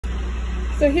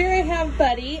So here I have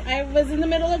Buddy. I was in the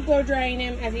middle of blow drying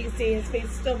him. As you can see, his face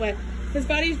is still wet. His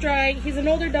body's dry. He's an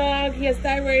older dog. He has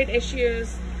thyroid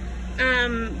issues.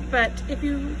 But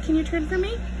can you turn for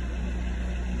me?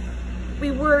 We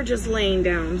were just laying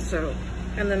down, so,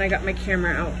 and then I got my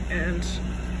camera out, and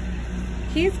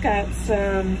he's got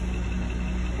some,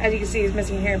 as you can see, he's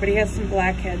missing hair, but he has some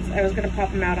blackheads. I was gonna pop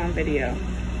him out on video.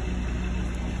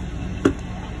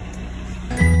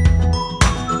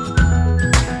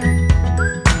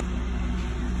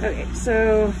 Okay,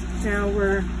 so now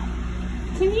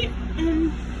can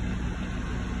you,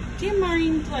 do you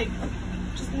mind, like,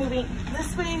 just moving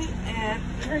this way and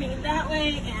turning that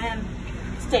way and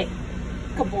stay?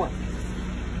 Good boy.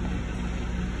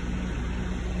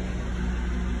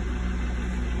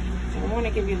 So I want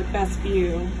to give you the best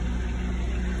view.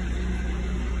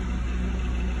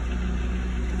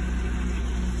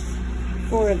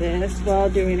 For this while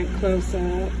doing it close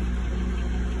up.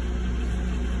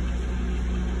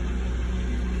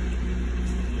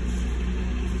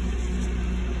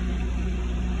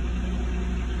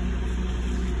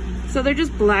 So they're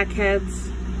just blackheads.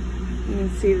 You can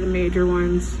see the major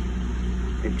ones.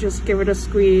 Just give it a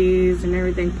squeeze and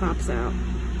everything pops out.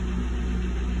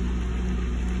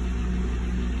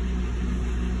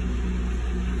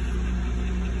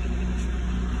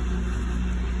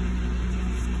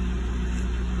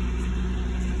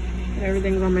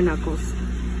 Everything's on my knuckles.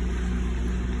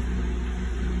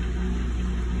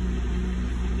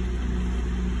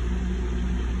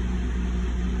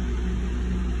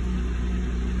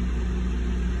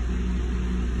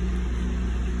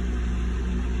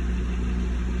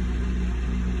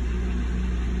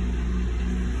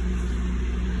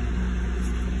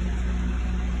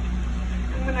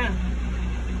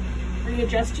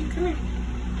 Readjust you. Come here.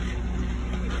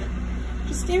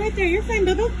 Just stay right there. You're fine,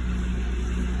 Bubba.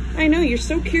 I know, you're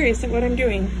so curious at what I'm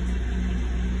doing.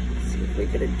 Let's see if we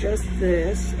could adjust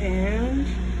this and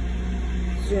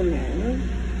zoom in.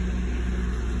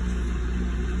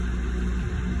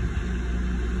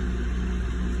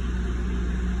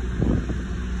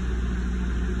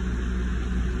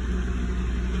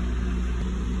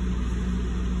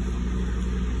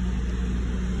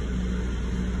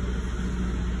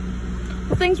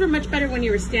 Things were much better when you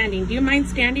were standing. Do you mind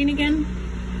standing again?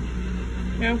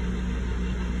 No?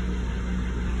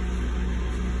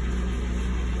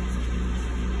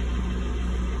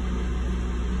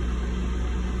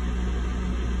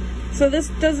 So this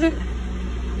doesn't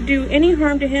do any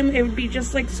harm to him. It would be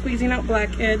just like squeezing out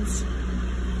blackheads.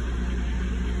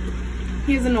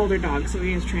 He's an older dog, so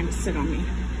he is trying to sit on me.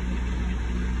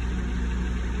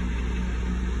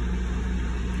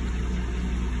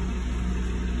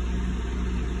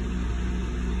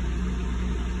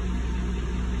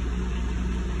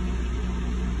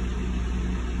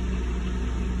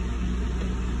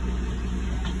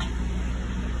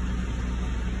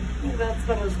 That's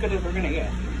about as good as we're gonna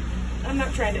get. I'm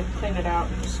not trying to clean it out,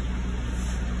 I'm just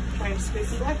trying to squeeze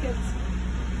some blackheads.